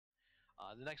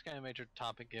The next kind of major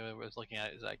topic I was looking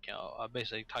at is like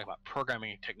basically talking about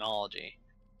programming technology,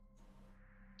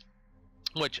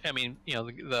 which I mean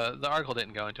the article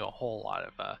didn't go into a whole lot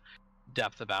of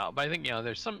depth about, but I think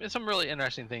there's some really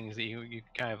interesting things that you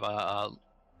kind of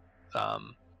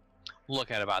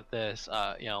look at about this.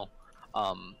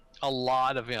 A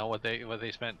lot of what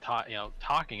they spent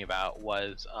talking about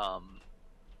was a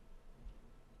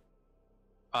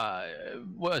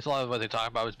lot of what they talked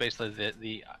about was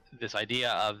basically this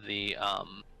idea of the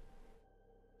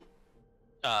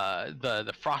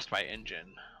Frostbite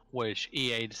engine, which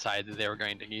EA decided they were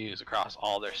going to use across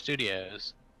all their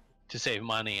studios to save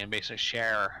money and basically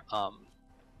share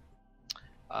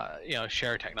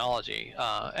share technology,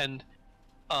 and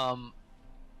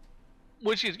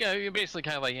which is basically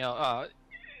kind of like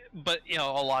but a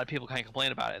lot of people kind of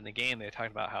complain about it in the game. They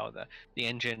talked about how the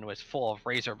engine was full of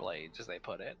razor blades, as they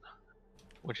put it,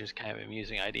 which is kind of an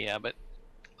amusing idea. But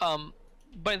I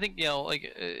think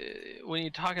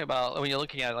when you're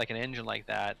looking at like an engine like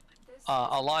that,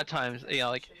 a lot of times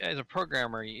like as a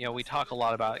programmer, we talk a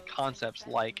lot about concepts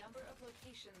like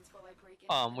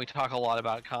we talk a lot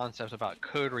about concepts about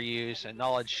code reuse and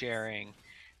knowledge sharing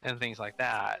and things like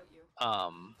that.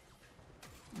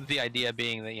 The idea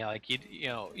being that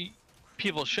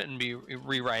people shouldn't be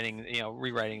rewriting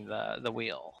the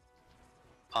wheel.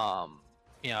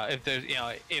 If there's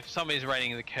if somebody's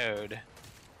writing the code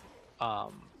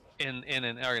in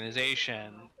an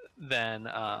organization, then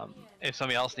if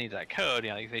somebody else needs that code,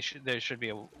 there should be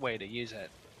a way to use it.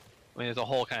 I mean, there's a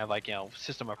whole kind of like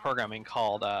system of programming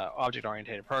called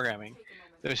object-oriented programming.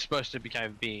 They're supposed to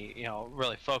be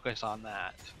really focused on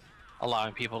that,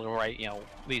 allowing people to write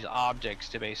these objects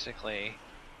to basically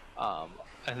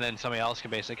and then somebody else can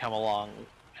basically come along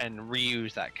and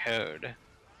reuse that code.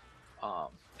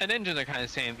 And engines are kind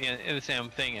of the same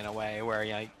thing in a way, where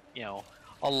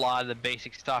a lot of the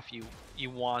basic stuff you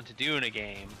want to do in a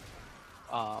game,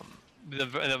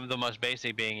 the most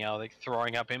basic being like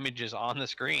throwing up images on the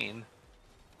screen,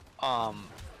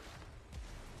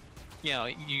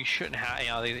 you shouldn't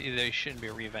have they shouldn't be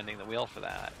reinventing the wheel for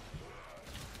that.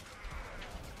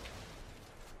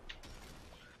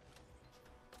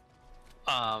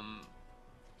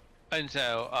 And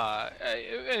so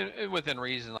within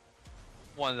reason,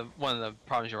 one of the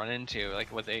problems you run into, like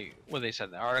what they said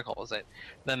in the article, is that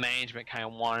the management kind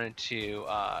of wanted to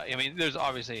I mean, there's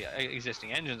obviously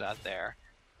existing engines out there,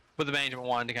 but the management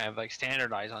wanted to kind of like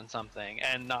standardize on something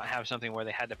and not have something where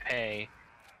they had to pay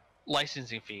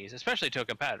licensing fees, especially to a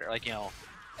competitor. Like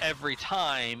every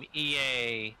time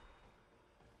EA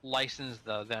licensed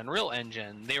the Unreal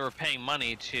Engine, they were paying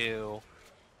money to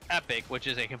Epic, which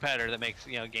is a competitor that makes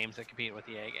games that compete with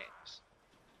EA games.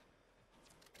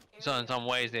 So in some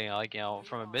ways, they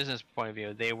from a business point of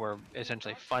view, they were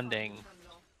essentially funding.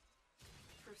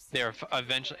 They were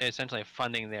essentially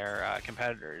funding their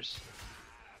competitors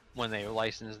when they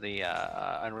licensed the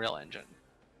Unreal Engine.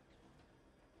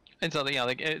 And so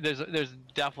there's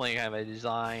definitely kind of a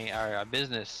design or a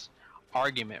business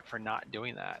argument for not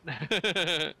doing that.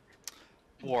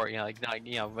 For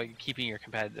like keeping your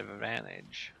competitive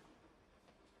advantage.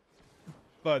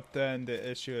 But then the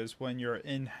issue is when your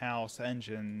in-house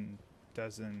engine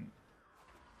doesn't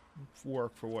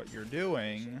work for what you're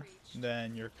doing,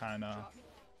 then you're kind of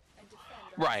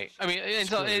right. I mean, and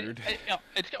so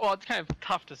it's kind of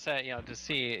tough to say, to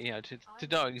see, to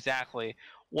know exactly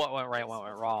what went right, what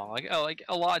went wrong. Like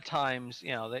a lot of times,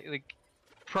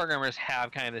 programmers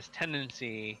have kind of this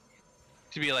tendency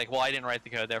to be like, well, I didn't write the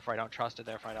code, therefore I don't trust it,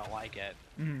 therefore I don't like it.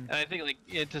 Mm-hmm. And I think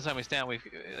to some extent,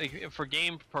 for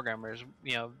game programmers,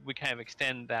 we kind of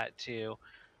extend that to,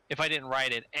 if I didn't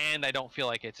write it and I don't feel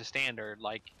like it's a standard,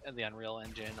 like the Unreal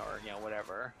Engine or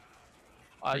whatever,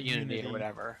 Unity or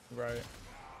whatever. Right.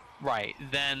 Right.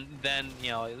 Then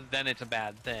it's a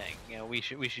bad thing. We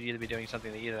should either be doing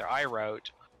something that either I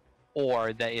wrote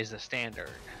or that is the standard.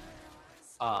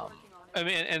 I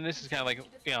mean, and this is kind of like,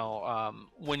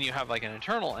 when you have like an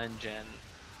internal engine,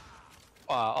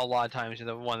 a lot of times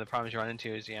one of the problems you run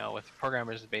into is, with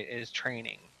programmers is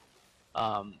training.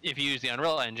 If you use the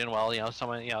Unreal Engine, well,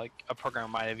 someone, like a programmer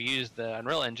might have used the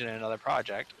Unreal Engine in another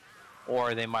project,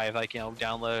 or they might have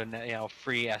downloaded,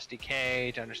 free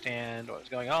SDK to understand what's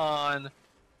going on,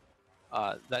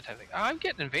 that type of thing. I'm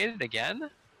getting invaded again.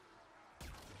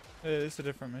 It's a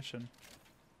different mission.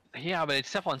 Yeah, but it's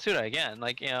Cephalon Suda again.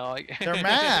 They're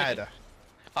mad.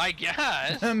 I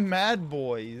guess. Mad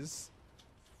boys.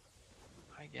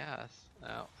 I guess.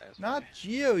 No, not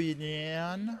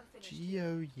Geoyan.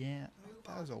 Geoyan.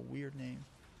 That was a weird name.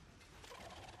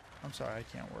 I'm sorry, I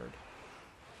can't word.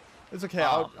 It's okay.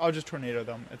 I'll just tornado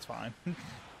them. It's fine.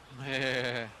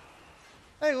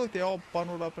 Hey, look, they all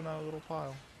bundled up in a little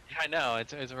pile. I know,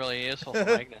 it's really useful for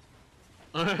Magnus.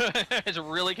 It's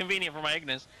really convenient for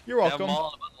Magnus. You're to have welcome. them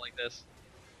all in a bundle like this.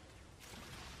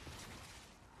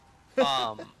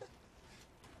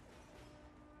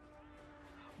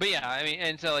 But yeah, I mean,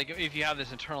 and so like if you have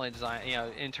this internally designed,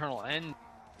 internal end,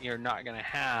 you're not gonna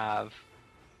have,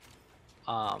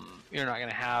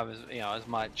 as as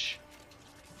much.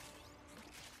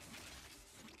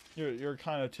 You're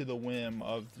kind of to the whim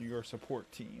of your support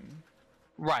team.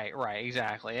 Right,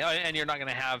 exactly, and you're not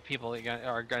gonna have people that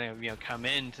are gonna come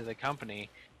into the company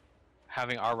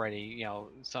having already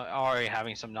already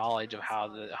having some knowledge of how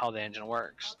the engine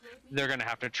works. They're gonna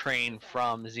have to train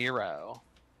from zero.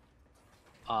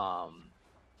 And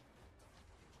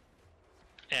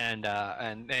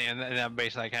then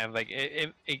basically kind of like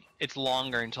it's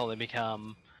longer until they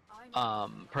become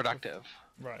productive.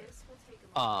 Right.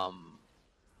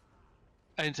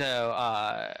 And so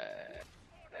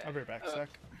I'll be right back a sec.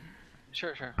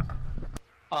 Sure.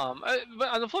 But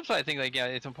on the flip side, I think like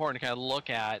it's important to kind of look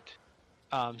at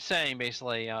saying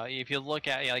basically if you look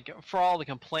at like for all the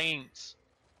complaints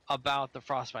about the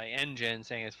Frostbite engine,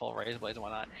 saying it's full of razor blades and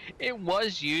whatnot, it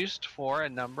was used for a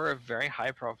number of very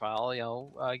high profile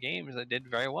games that did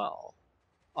very well.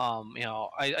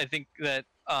 I think that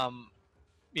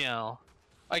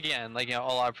again, like a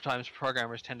lot of times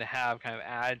programmers tend to have kind of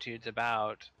attitudes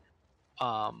about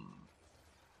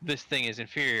this thing is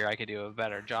inferior, I could do a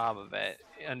better job of it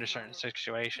under certain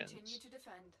situations.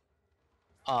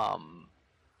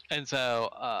 And so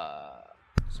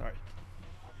Sorry.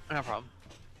 no problem.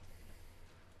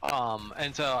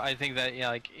 And so I think that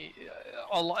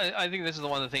I think this is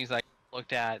one of the things that I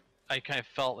looked at. I kind of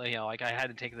felt like I had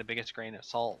to take the biggest grain of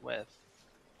salt with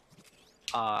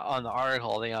on the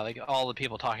article. Like all the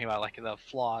people talking about like the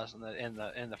flaws in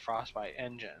the Frostbite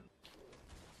engine.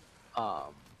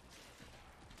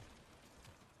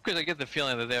 Because I get the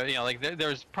feeling that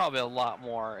there's probably a lot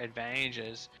more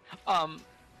advantages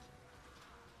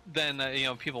than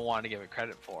people want to give it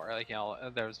credit for. Like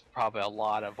there's probably a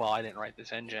lot of, well, I didn't write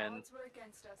this engine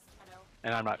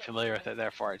and I'm not familiar with it,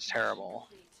 therefore it's terrible.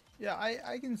 Yeah,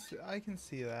 I can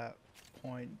see that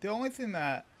point. The only thing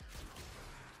that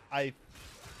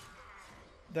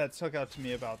stuck out to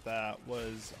me about that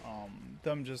was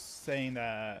them just saying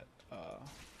that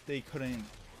they couldn't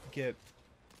get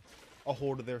a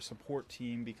hold of their support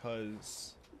team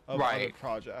because of other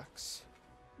projects.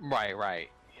 Right.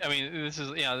 I mean, this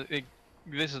is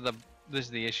this is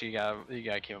the issue you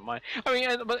gotta keep in mind. I mean,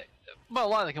 but a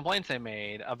lot of the complaints they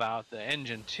made about the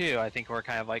engine too, I think were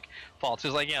kind of like faults.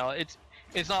 It's like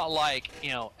it's not like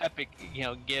Epic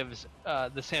gives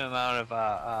the same amount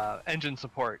of engine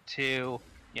support to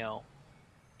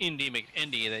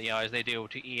indie that as they do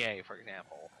to EA, for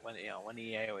example, when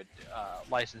EA would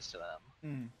license to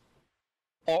them.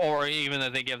 Or even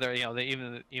that they give their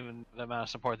even the amount of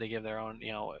support they give their own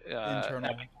internal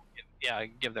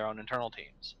give their own internal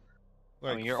teams.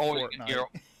 Like I mean, you're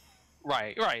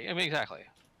right. I mean, exactly.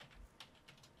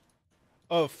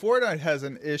 Oh, Fortnite has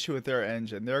an issue with their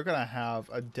engine. They're gonna have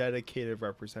a dedicated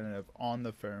representative on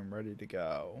the phone ready to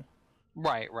go.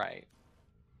 Right.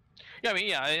 Yeah, I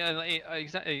mean,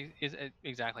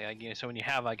 exactly. Like so when you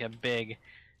have like a big,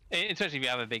 especially if you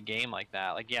have a big game like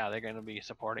that, like they're going to be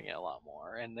supporting it a lot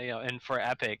more. And and for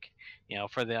Epic,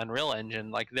 for the Unreal Engine,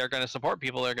 like they're going to support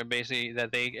people that are going to basically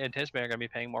that they anticipate are going to be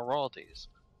paying more royalties.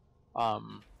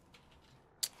 You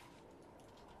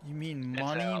mean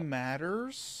money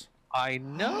matters? I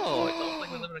know. It's almost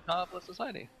like we live in a capitalist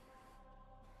society.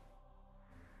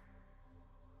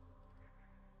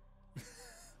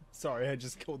 Sorry, I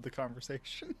just killed the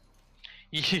conversation.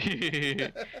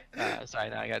 Sorry,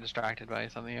 now I got distracted by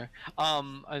something here. I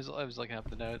was looking up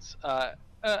the notes. I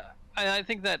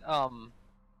think that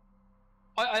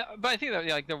but I think that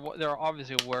like there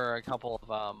obviously were a couple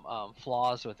of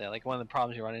flaws with it. Like one of the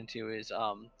problems you run into is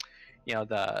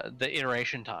the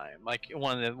iteration time. Like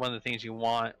one of the things you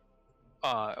want.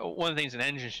 One of the things an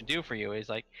engine should do for you is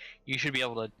like you should be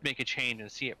able to make a change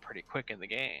and see it pretty quick in the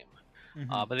game.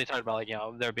 But they talked about like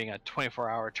there being a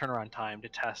 24-hour turnaround time to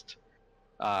test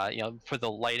for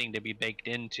the lighting to be baked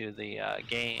into the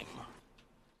game.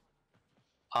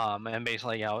 And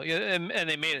basically and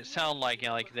they made it sound like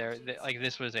like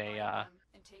this was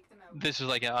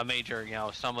like a major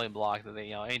stumbling block that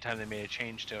they anytime they made a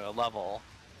change to a level,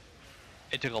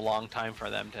 it took a long time for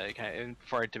them to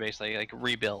for it to basically like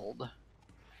rebuild.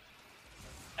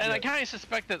 And I kind of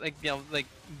suspect that like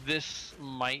this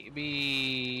might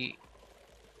be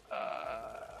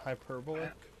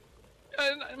hyperbolic.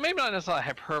 Maybe not necessarily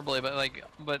hyperbole, but like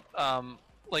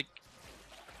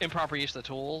improper use of the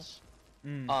tools.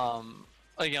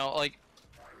 like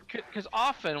because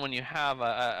often when you have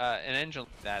an engine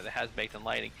like that has baked-in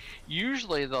lighting,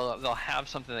 usually they'll have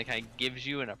something that kind of gives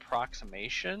you an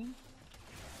approximation.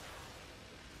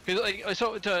 Because like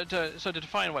so to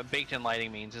define what baked-in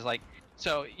lighting means is like,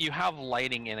 so you have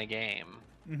lighting in a game,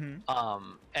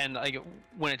 and like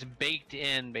when it's baked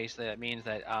in, basically that means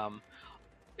that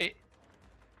it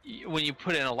when you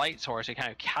put in a light source, it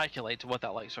kind of calculates what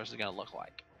that light source is going to look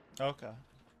like. Okay.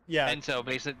 Yeah. And so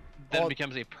basically, then it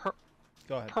becomes a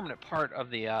permanent part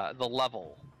of the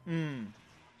level.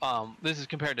 This is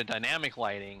compared to dynamic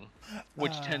lighting,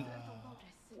 which tends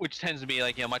to be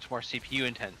like, much more CPU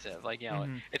intensive. Like,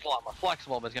 it's a lot more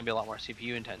flexible, but it's going to be a lot more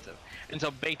CPU intensive. And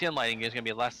so baked-in lighting is going to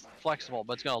be less flexible,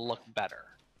 but it's going to look better.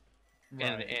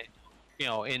 Right.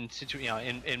 In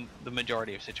the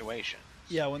majority of situations.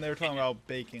 Yeah, when they were talking about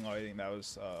baking lighting, that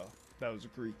was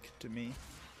Greek to me.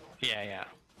 Yeah.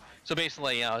 So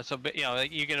basically,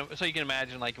 you can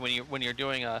imagine like when you're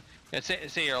doing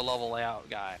say you're a level layout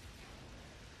guy,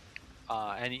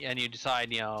 and you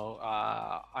decide,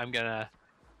 I'm gonna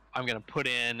put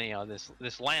in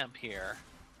this lamp here.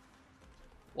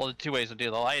 Well, the two ways to do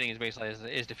the lighting is basically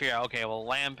is to figure out, okay, well, the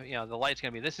lamp, the light's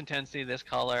gonna be this intensity, this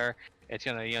color. It's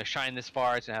gonna shine this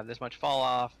far. It's gonna have this much fall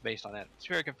off based on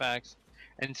atmospheric effects.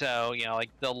 And so, like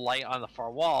the light on the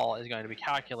far wall is going to be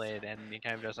calculated and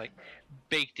kind of just like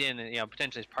baked in,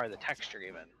 potentially as part of the texture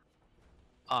even.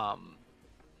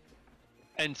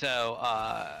 And so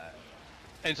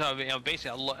basically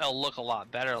it'll look a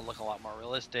lot better. It'll look a lot more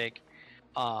realistic.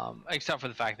 Except for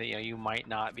the fact that you might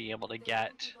not be able to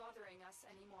get.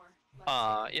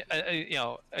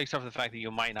 Except for the fact that you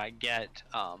might not get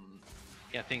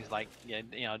things like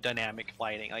dynamic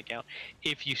lighting. Like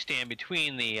if you stand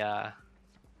between the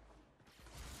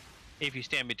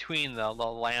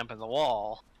lamp and the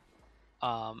wall,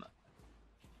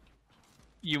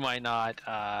 you might not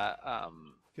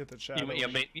get the shadow. You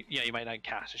might not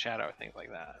cast a shadow or things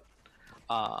like that.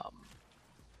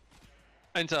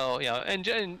 And so and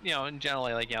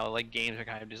generally like games are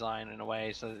kind of designed in a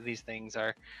way so that these things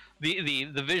are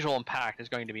the visual impact is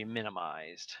going to be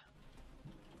minimized.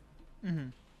 I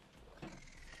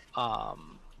got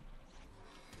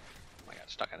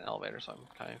stuck in an elevator, so I'm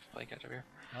kind of like catch up here.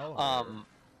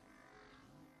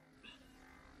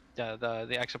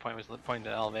 The exit point was pointing to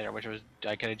the elevator, which was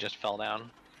I could have just fell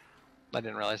down. I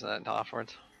didn't realize that until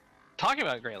afterwards. Talking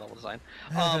about great level design.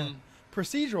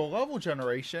 Procedural level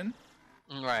generation.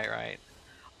 Right.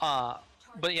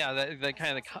 But yeah, the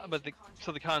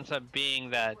concept being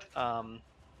that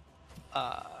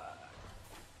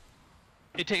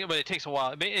it takes a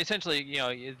while. Essentially,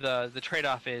 the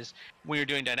trade-off is when you're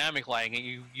doing dynamic lighting,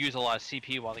 you use a lot of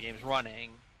CPU while the game's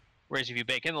running. Whereas if you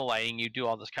bake in the lighting, you do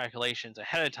all those calculations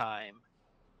ahead of time.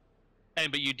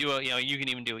 But you do you can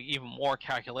even do even more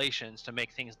calculations to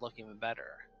make things look even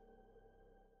better.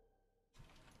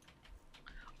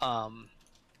 And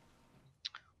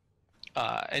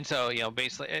so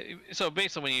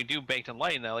basically when you do baked in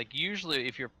lighting, though, like usually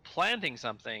if you're planting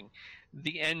something,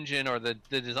 the engine or the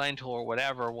design tool or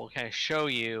whatever will kind of show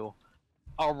you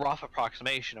a rough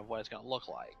approximation of what it's going to look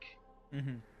like.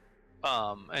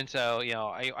 And so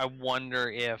I wonder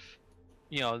if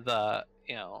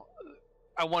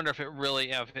I wonder if it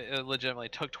really if it legitimately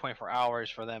took 24 hours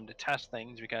for them to test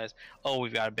things because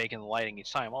we've got to bake in the lighting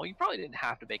each time. Well, you probably didn't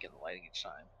have to bake in the lighting each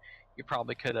time. You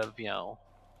probably could have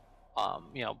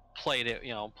played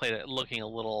it looking a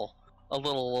little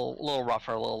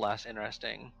rougher, a little less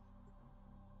interesting.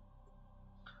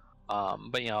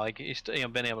 But like you still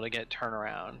been able to get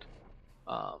turnaround.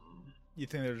 You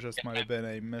think there just might have been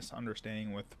a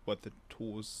misunderstanding with what the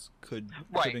tools could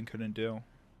and couldn't do?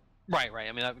 Right.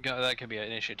 I mean that could be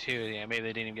an issue too. Maybe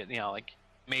they didn't even get like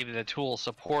maybe the tool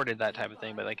supported that type of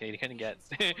thing, but like they couldn't get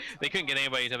they couldn't get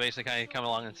anybody to basically kind of come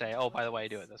along and say, oh, by the way,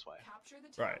 do it this way.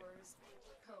 Right.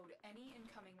 Code any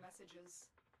incoming messages.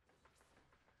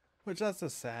 Which that's a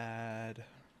sad.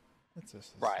 That's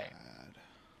just right. Sad.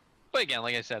 But again,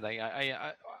 like I said,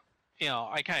 I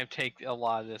kind of take a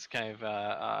lot of this kind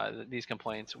of these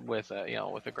complaints with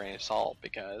with a grain of salt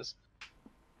because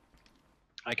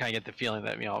I kind of get the feeling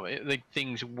that like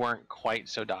things weren't quite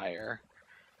so dire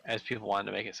as people wanted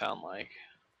to make it sound like.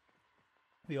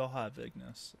 We all have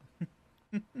Ignis.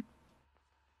 Yes,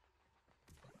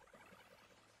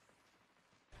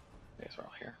 we're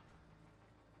all here.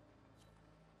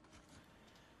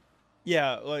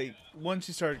 Yeah, like once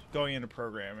you start going into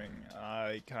programming,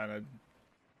 I have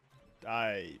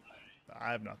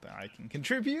nothing I can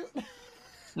contribute.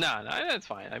 No, that's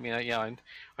fine. I mean,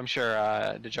 I'm sure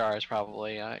Dejar is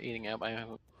probably eating up.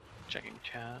 I'm checking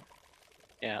chat.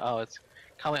 Yeah. Oh, it's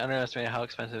commonly underestimated how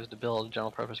expensive it is to build a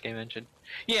general purpose game engine.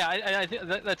 Yeah, I think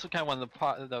that's kind of one of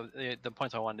the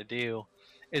points I wanted to do,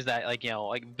 is that like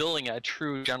like building a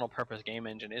true general purpose game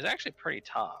engine is actually pretty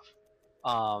tough,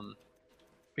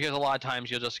 because a lot of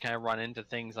times you'll just kind of run into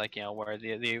things like where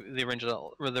the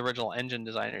original engine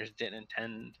designers didn't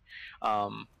intend,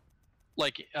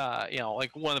 like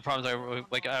like one of the problems I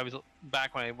was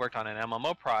back when I worked on an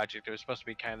MMO project. It was supposed to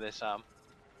be kind of this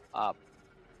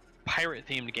pirate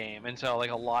themed game, and so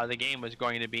like a lot of the game was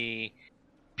going to be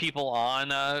people on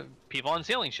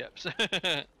sailing ships.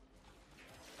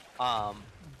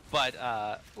 But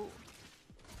it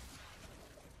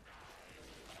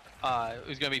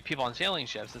was going to be people on sailing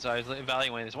ships, and so I was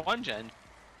evaluating this one gen,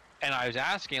 and I was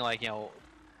asking like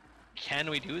can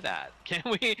we do that? Can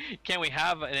we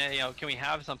have can we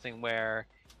have something where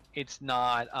it's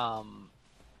not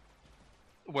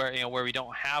where we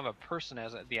don't have a person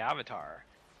as the avatar,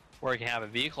 where you can have a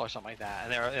vehicle or something like that?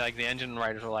 And they're like, the engine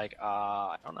writers were like,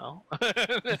 I don't know.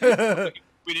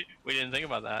 we didn't think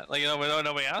about that. Like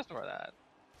nobody asked for that.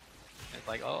 It's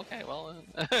like, oh, okay, well,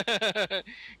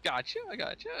 gotcha, I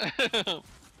gotcha.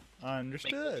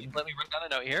 Understood. Let me write down a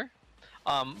note here.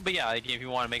 But yeah, like if you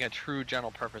want to make a true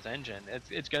general purpose engine,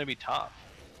 it's going to be tough.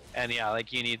 And yeah,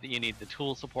 like you need the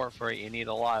tool support for it. You need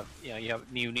a lot of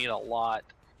you need a lot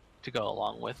to go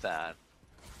along with that.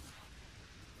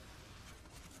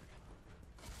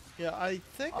 Yeah, I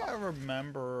think I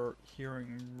remember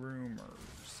hearing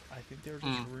rumors. I think they were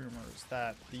just rumors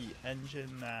that the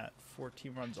engine that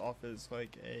 14 runs off is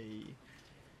like a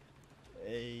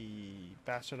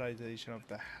bastardization of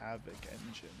the Havoc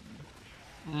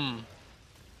engine.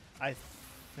 I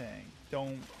think.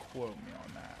 Don't quote me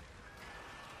on that.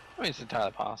 I mean, it's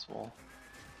entirely possible.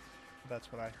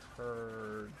 That's what I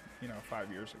heard,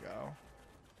 5 years ago.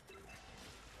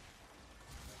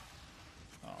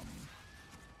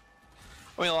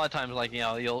 I mean, a lot of times, like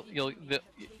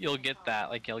you'll get that,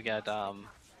 like you'll get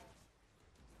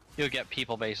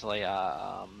people basically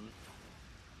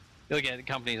you'll get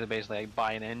companies that basically like,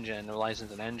 buy an engine or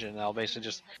license an engine. They'll basically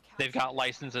just they've got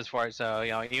licenses for it, so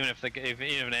even if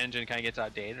an engine kind of gets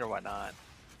outdated or whatnot,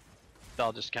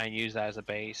 they'll just kind of use that as a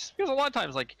base. Because a lot of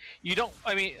times, like you don't.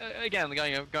 I mean, again,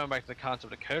 going back to the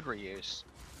concept of code reuse,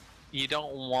 you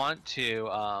don't want to.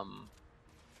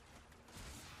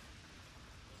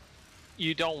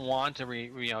 You don't want to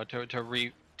reinvent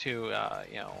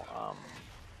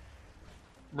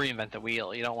the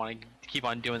wheel. You don't want to keep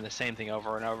on doing the same thing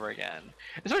over and over again.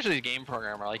 Especially as a game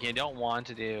programmer, like you don't want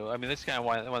to do. I mean, this is kind of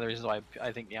one of the reasons why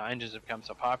I think engines have become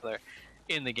so popular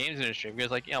in the games industry, because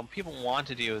like people want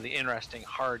to do the interesting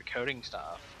hard coding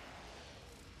stuff.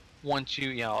 Once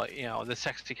you the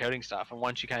sexy coding stuff, and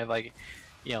once you kind of like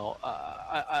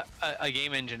a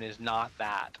game engine is not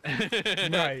that.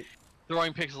 Right.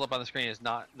 Throwing pixels up on the screen is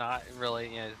not really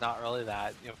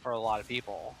that for a lot of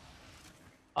people,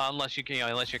 unless you can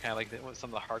unless you're kind of like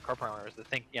some of the hardcore programmers that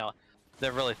think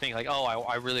that really think like, oh,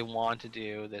 I really want to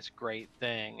do this great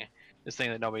thing, this thing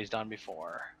that nobody's done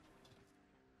before.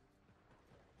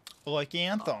 Like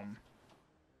Anthem.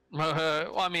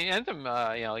 Well, I mean, Anthem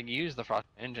like you use the Frost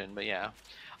engine, but yeah.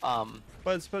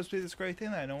 But it's supposed to be this great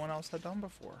thing that no one else had done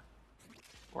before.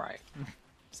 Right.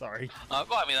 Sorry. Well,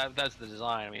 I mean that's the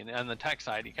design. I mean, on the tech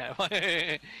side, you kind of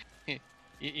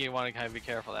you want to kind of be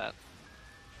careful that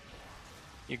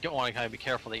you don't want to kind of be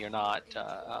careful that you're not.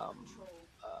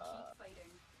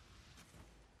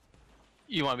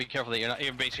 You want to be careful that you're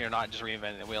not just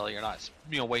reinventing the wheel. You're not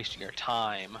wasting your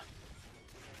time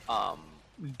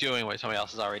doing what somebody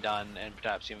else has already done, and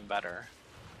perhaps even better.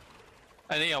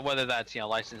 And whether that's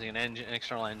licensing an engine, an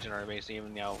external engine, or basically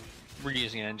even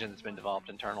reusing an engine that's been developed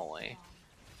internally.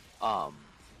 And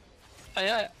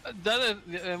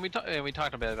we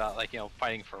talked a bit about like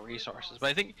fighting for resources,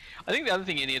 but I think the other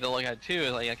thing you need to look at too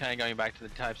is like kind of going back to the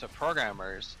types of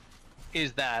programmers,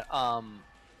 is that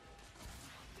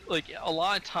like a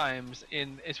lot of times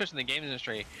especially in the games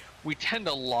industry, we tend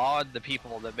to laud the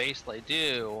people that basically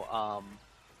do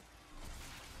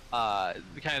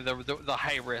the kind of the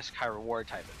high risk, high reward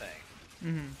type of thing.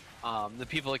 Mm-hmm. The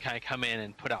people that kind of come in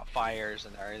and put out fires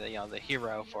and are the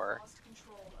hero for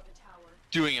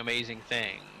doing amazing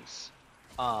things.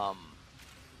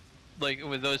 Like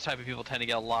with those type of people tend to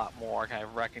get a lot more kind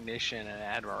of recognition and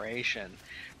admiration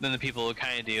than the people who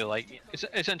kind of do like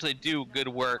essentially do good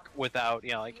work without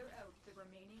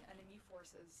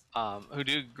who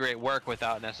do great work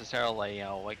without necessarily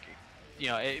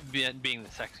it being the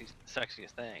sexiest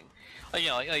thing.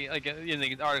 Like in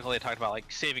the article they talked about like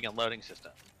saving a loading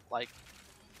system. Like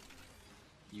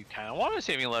you kind of want a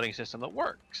saving a loading system that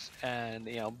works, and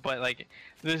but like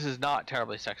this is not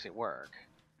terribly sexy work.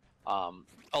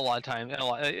 A lot of times,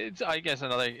 and it's, I guess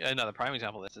another prime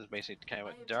example of this is basically kind of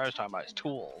what Dara was talking about is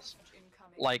tools.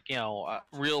 Like,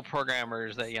 real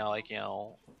programmers that,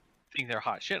 think they're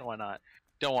hot shit and whatnot,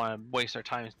 don't want to waste their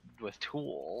time with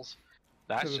tools.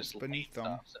 That's Because it's just lame beneath them.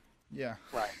 stuff. So, Yeah.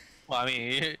 right. Well, I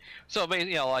mean, so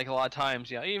basically, like a lot of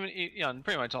times, even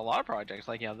pretty much a lot of projects,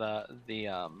 like the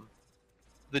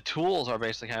tools are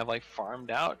basically kind of like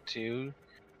farmed out to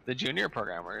the junior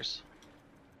programmers.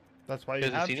 That's why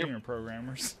you have junior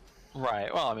programmers.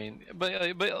 Right. Well, I mean, but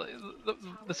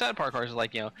the sad part, of course, is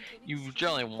like, you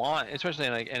generally want, especially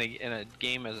in a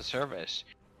game as a service,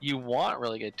 you want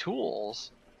really good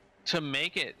tools to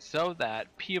make it so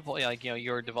that people, like,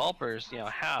 your developers,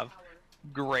 have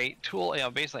great tool,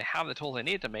 basically have the tools they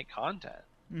need to make content.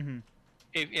 Mm-hmm.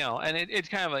 And it's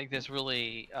kind of like this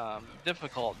really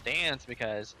difficult dance,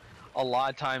 because a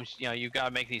lot of times, you've got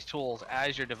to make these tools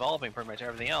as you're developing pretty much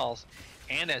everything else,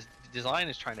 and as design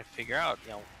is trying to figure out,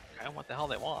 kind of what the hell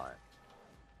they want.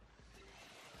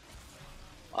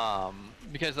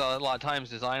 Because a lot of times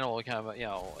design will kind of,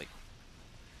 like,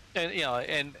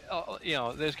 and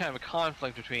there's kind of a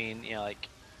conflict between, like,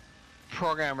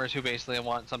 programmers who basically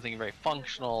want something very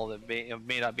functional that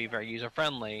may not be very user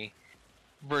friendly,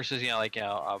 versus, like,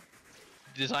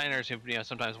 designers who,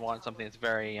 sometimes want something that's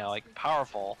very, like,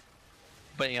 powerful,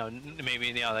 but,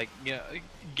 maybe, like, get,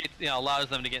 allows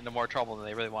them to get into more trouble than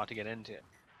they really want to get into.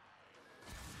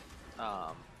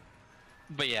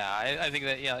 But yeah, I think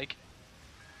that, like,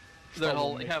 there's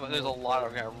a lot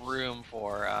of kind of room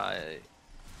for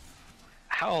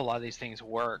how a lot of these things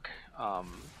work.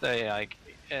 They, like,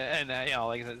 and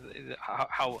like,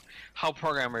 how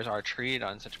programmers are treated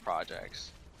on such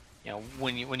projects.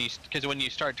 When you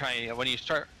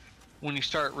start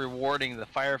rewarding the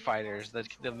firefighters,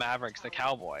 the Mavericks, the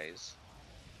Cowboys,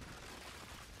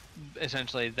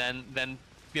 essentially, then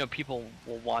people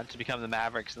will want to become the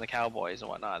Mavericks and the Cowboys and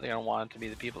whatnot. They're gonna want to be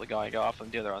the people that go off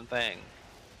and do their own thing.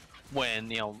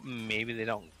 When, maybe they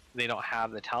don't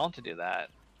have the talent to do that,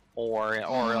 or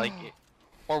like,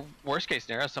 or worst case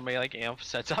scenario, somebody, like,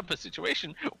 sets up a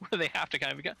situation where they have to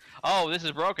kind of become, oh, this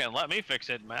is broken, let me fix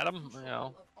it, madam.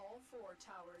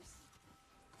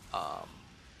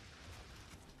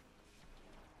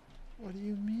 What do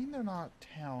you mean they're not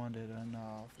talented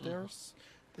enough? They're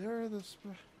the.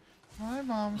 My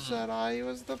mom said I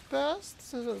was the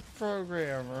best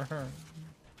programmer.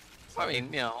 I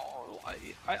mean,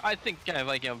 I think kind of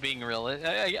like, being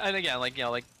realistic, and again, like,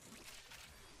 like,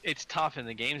 it's tough in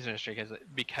the games industry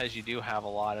because you do have a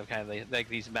lot of kind of like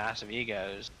these massive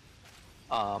egos.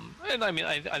 And I mean,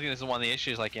 I think this is one of the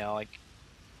issues, like, like,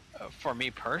 for me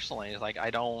personally, is like,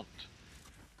 I don't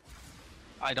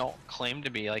claim to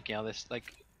be, like, this,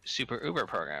 like, super uber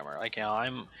programmer. Like,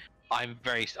 I'm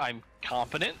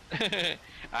competent.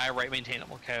 I write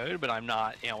maintainable code, but I'm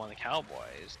not, one of the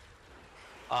Cowboys.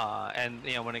 And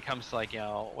when it comes to, like,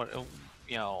 a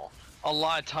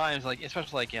lot of times, like,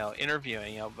 especially, like,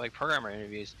 interviewing, like, programmer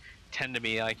interviews tend to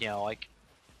be like, like,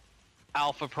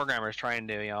 alpha programmers trying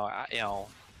to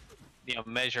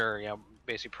measure,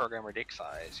 basically programmer dick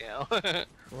size,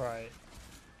 Right.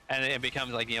 And it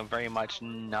becomes, like, very much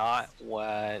not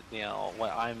what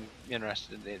what I'm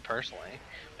interested in personally.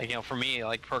 Like, for me,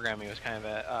 like, programming was kind of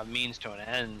a means to an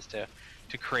end to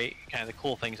create kind of the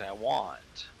cool things I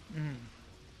want. Mm.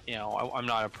 I'm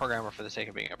not a programmer for the sake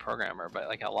of being a programmer, but,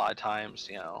 like, a lot of times,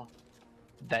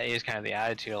 that is kind of the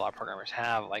attitude a lot of programmers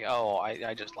have. Like, oh,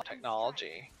 I just love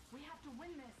technology.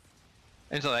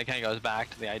 And so that kind of goes back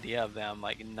to the idea of them,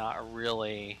 like, not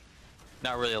really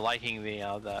liking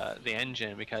the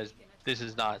engine, because this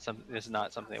is not something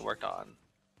they worked on.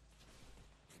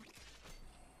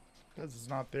 Because it's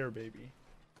not their baby.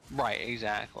 Right,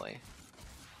 exactly.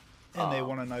 And they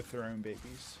want to knife their own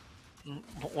babies.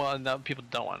 Well, no, people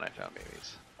don't want to knife their own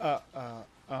babies.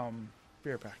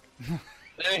 Beer pack.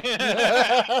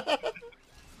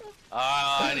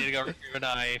 I need to go retrieve a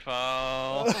knife.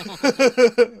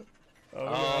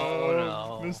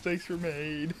 Oh no. Mistakes were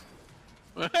made.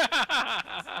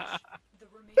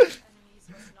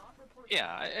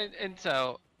 Yeah, and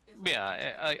so,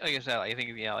 yeah, like I said, I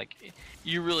think, like,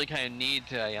 you really kind of need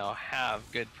to, have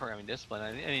good programming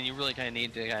discipline, and you really kind of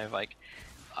need to kind of, like,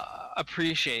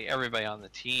 appreciate everybody on the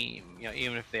team,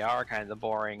 even if they are kind of the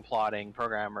boring, plodding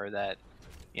programmer that,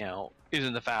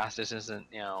 isn't the fastest,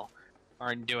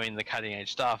 aren't doing the cutting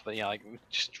edge stuff, but, like,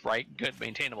 just write good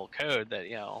maintainable code that,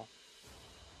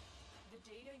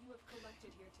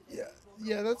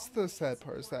 Yeah, that's the sad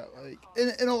part, is that, like,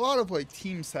 in a lot of, like,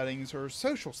 team settings or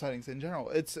social settings in general,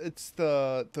 it's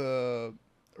the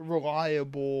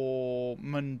reliable,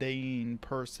 mundane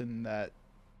person that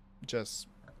just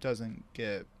doesn't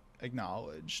get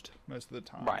acknowledged most of the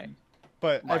time. Right.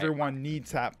 But Right. everyone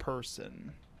needs that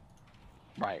person.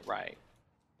 Right.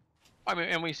 I mean,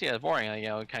 and we see it as boring. You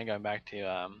know, kind of going back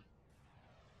to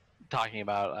talking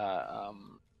about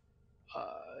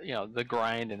you know, the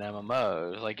grind in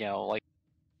MMOs. Like, you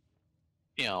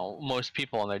know, most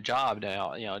people in their job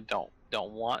now, you know, don't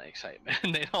want excitement.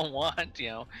 They don't want, you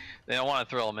know, they don't want to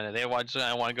thrill a minute. They want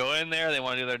to go in there. They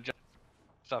want to do their job,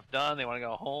 stuff done. They want to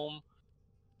go home.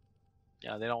 You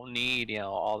know, they don't need, you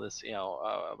know, all this, you know,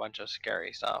 a bunch of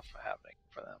scary stuff happening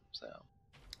for them. So.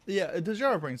 Yeah,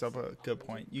 Dejara brings up a good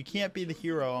point. You can't be the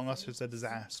hero unless there's a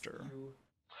disaster.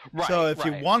 Right. So if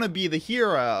you want to be the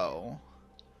hero,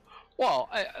 well,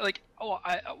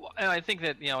 and I think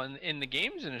that, you know, in the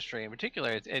games industry in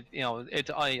particular, you know, it's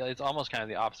almost kind of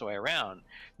the opposite way around.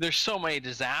 There's so many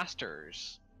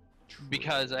disasters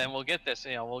because, and we'll get this,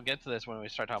 you know, we'll get to this when we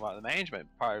start talking about the management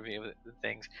part of the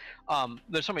things.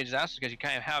 There's so many disasters because you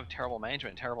kind of have terrible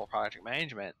management, terrible project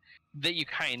management, that you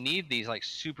kind of need these like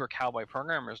super cowboy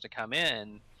programmers to come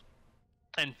in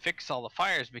and fix all the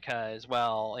fires because,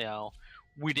 well, you know,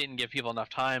 we didn't give people enough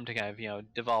time to kind of, you know,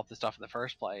 develop the stuff in the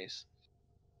first place,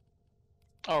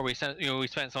 or we spent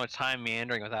so much time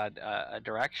meandering without a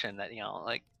direction that, you know,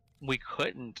 like we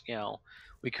couldn't you know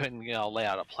lay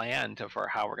out a plan for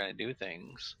how we're going to do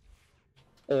things,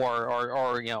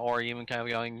 or you know, or even kind of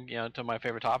going, you know, to my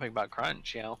favorite topic about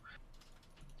crunch. You know,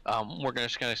 we're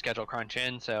just going to schedule crunch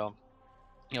in, so,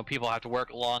 you know, people have to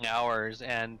work long hours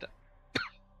and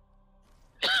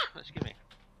excuse me,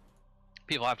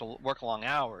 people have to work long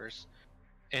hours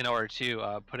in order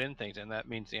to put in things, and that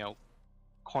means, you know,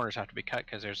 corners have to be cut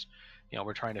because there's, you know,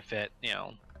 we're trying to fit, you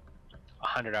know,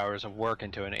 100 hours of work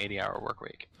into an 80-hour work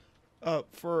week.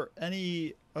 For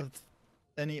any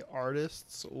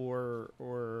artists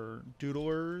or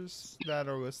doodlers that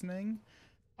are listening,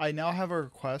 I now have a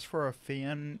request for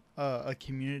a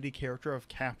community character of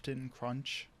Captain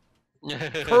Crunch.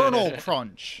 Colonel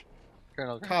Crunch.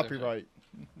 Colonel Crunch. Copyright.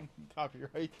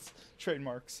 Copyrights.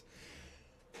 Trademarks.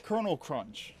 Colonel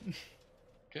Crunch.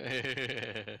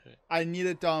 I need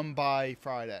it done by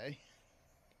Friday.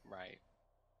 Right.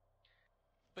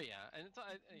 But yeah, and it's,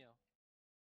 you know,